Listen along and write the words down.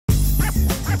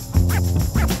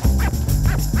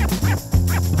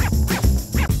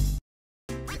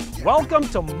Welcome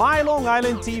to My Long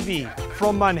Island TV.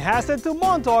 From Manhasset to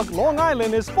Montauk, Long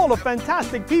Island is full of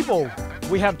fantastic people.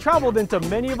 We have traveled into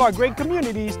many of our great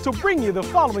communities to bring you the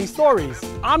following stories.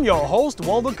 I'm your host,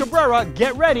 Waldo Cabrera.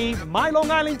 Get ready, My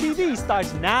Long Island TV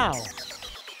starts now.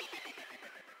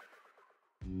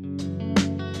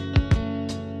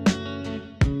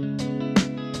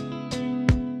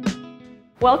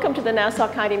 Welcome to the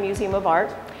Nassau County Museum of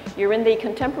Art. You're in the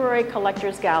Contemporary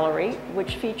Collectors Gallery,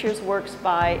 which features works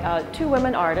by two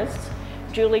women artists,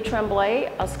 Julie Tremblay,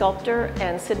 a sculptor,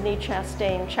 and Sydney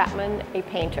Chastain-Chapman, a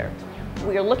painter.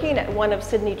 We are looking at one of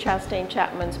Sydney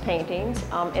Chastain-Chapman's paintings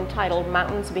entitled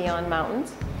Mountains Beyond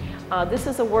Mountains. This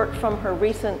is a work from her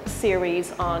recent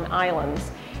series on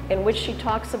islands, in which she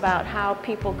talks about how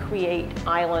people create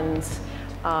islands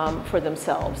for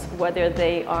themselves, whether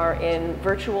they are in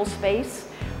virtual space,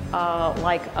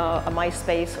 like a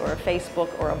MySpace or a Facebook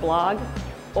or a blog,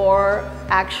 or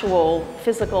actual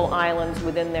physical islands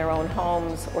within their own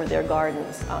homes or their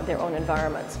gardens, their own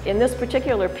environments. In this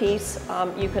particular piece,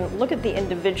 you can look at the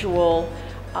individual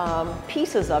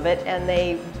pieces of it, and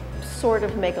they sort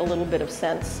of make a little bit of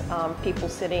sense. People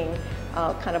sitting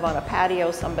kind of on a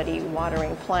patio, somebody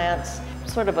watering plants,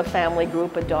 sort of a family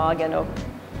group, a dog and a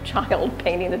child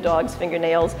painting the dog's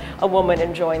fingernails, a woman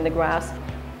enjoying the grass.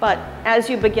 But as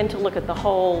you begin to look at the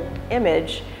whole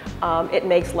image, it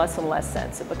makes less and less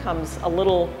sense. It becomes a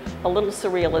little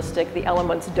surrealistic. The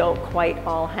elements don't quite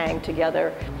all hang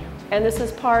together. And this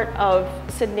is part of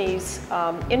Sydney's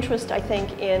interest, I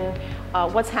think, in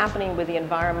what's happening with the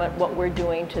environment, what we're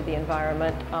doing to the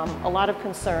environment, a lot of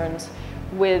concerns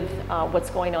with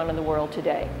what's going on in the world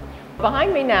today.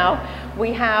 Behind me now,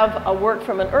 we have a work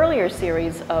from an earlier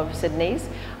series of Sydney's.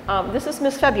 This is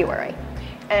Miss February.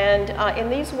 And in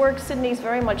these works, Sydney's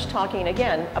very much talking,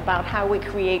 again, about how we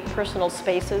create personal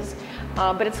spaces,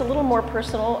 but it's a little more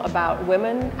personal about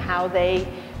women, how they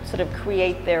sort of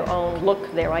create their own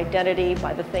look, their identity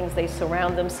by the things they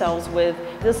surround themselves with.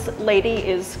 This lady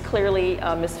is clearly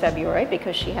Miss February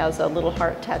because she has a little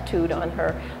heart tattooed on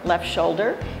her left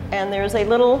shoulder, and there's a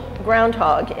little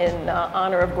groundhog in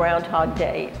honor of Groundhog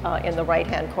Day in the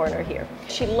right-hand corner here.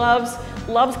 She loves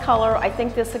color. I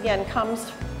think this, again,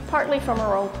 comes partly from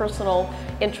her own personal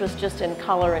interest just in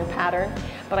color and pattern,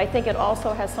 but I think it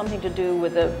also has something to do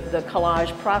with the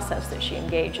collage process that she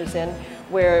engages in,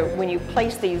 where when you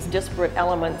place these disparate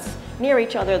elements near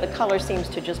each other, the color seems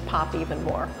to just pop even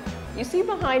more. You see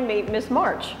behind me Miss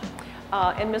March,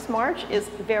 and Miss March is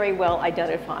very well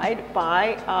identified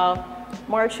by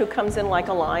March, who comes in like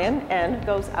a lion and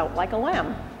goes out like a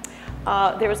lamb.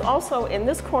 There is also in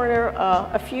this corner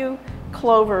a few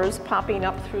clovers popping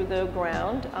up through the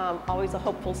ground, always a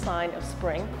hopeful sign of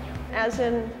spring. As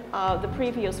in the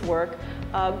previous work,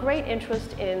 great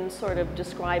interest in sort of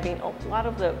describing a lot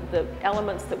of the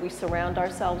elements that we surround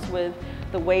ourselves with,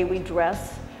 the way we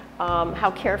dress,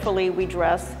 how carefully we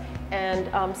dress,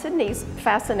 and Sydney's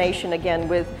fascination again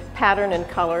with pattern and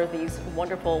color, these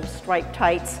wonderful striped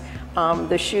tights,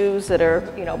 the shoes that are,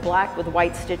 you know, black with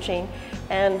white stitching,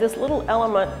 and this little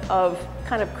element of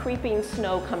kind of creeping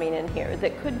snow coming in here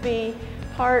that could be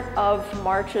part of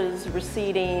March's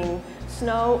receding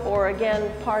snow, or again,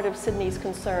 part of Sydney's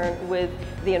concern with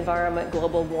the environment,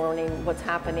 global warming, what's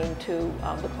happening to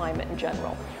the climate in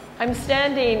general. I'm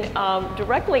standing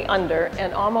directly under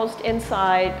and almost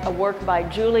inside a work by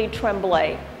Julie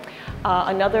Tremblay,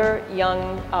 another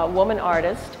young woman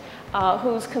artist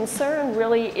whose concern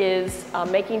really is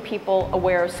making people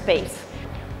aware of space.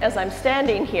 As I'm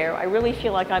standing here, I really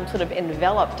feel like I'm sort of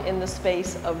enveloped in the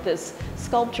space of this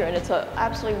sculpture, and it's an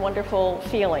absolutely wonderful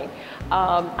feeling.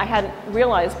 I hadn't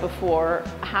realized before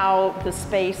how the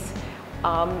space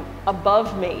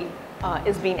above me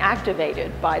is being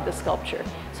activated by the sculpture.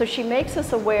 So she makes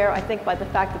us aware, I think, by the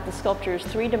fact that the sculpture is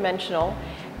three-dimensional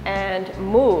and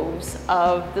moves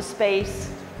of the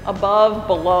space above,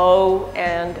 below,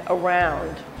 and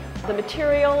around. The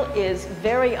material is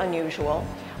very unusual.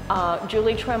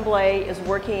 Julie Tremblay is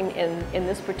working in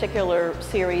this particular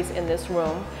series in this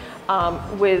room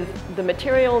with the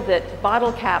material that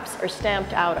bottle caps are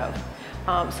stamped out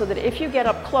of, so that if you get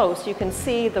up close, you can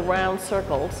see the round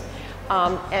circles,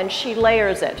 and she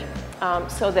layers it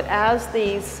so that as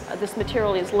this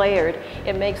material is layered,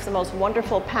 it makes the most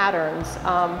wonderful patterns,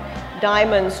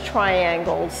 diamonds,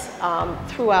 triangles,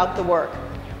 throughout the work.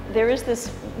 There is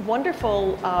this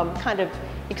wonderful kind of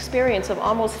experience of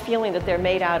almost feeling that they're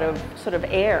made out of sort of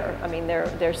air. I mean,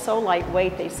 they're so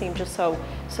lightweight, they seem just so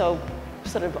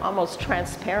sort of almost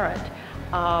transparent,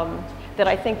 that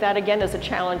I think that again is a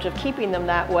challenge of keeping them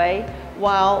that way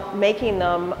while making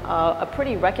them a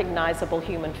pretty recognizable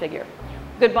human figure.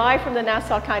 Goodbye from the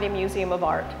Nassau County Museum of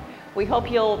Art. We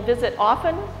hope you'll visit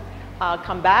often,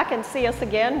 come back and see us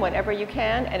again whenever you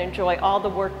can, and enjoy all the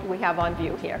work we have on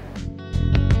view here.